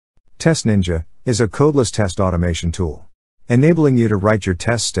TestNinja is a codeless test automation tool, enabling you to write your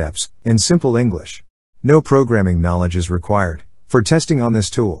test steps in simple English. No programming knowledge is required for testing on this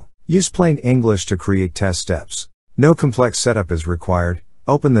tool. Use plain English to create test steps. No complex setup is required.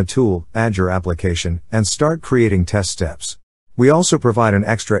 Open the tool, add your application, and start creating test steps. We also provide an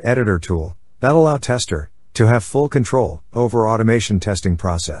extra editor tool that allows tester to have full control over automation testing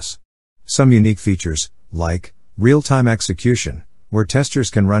process. Some unique features, like real-time execution, where testers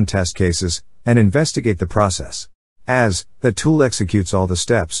can run test cases and investigate the process, as the tool executes all the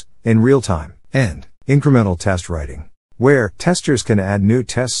steps in real time, and incremental test writing, where testers can add new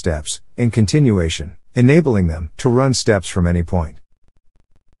test steps in continuation, enabling them to run steps from any point.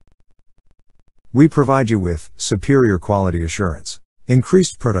 We provide you with superior quality assurance,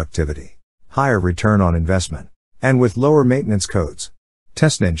 increased productivity, higher return on investment, and with lower maintenance codes.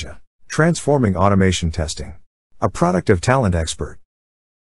 TestNinja, transforming automation testing. A product of TalentXpert.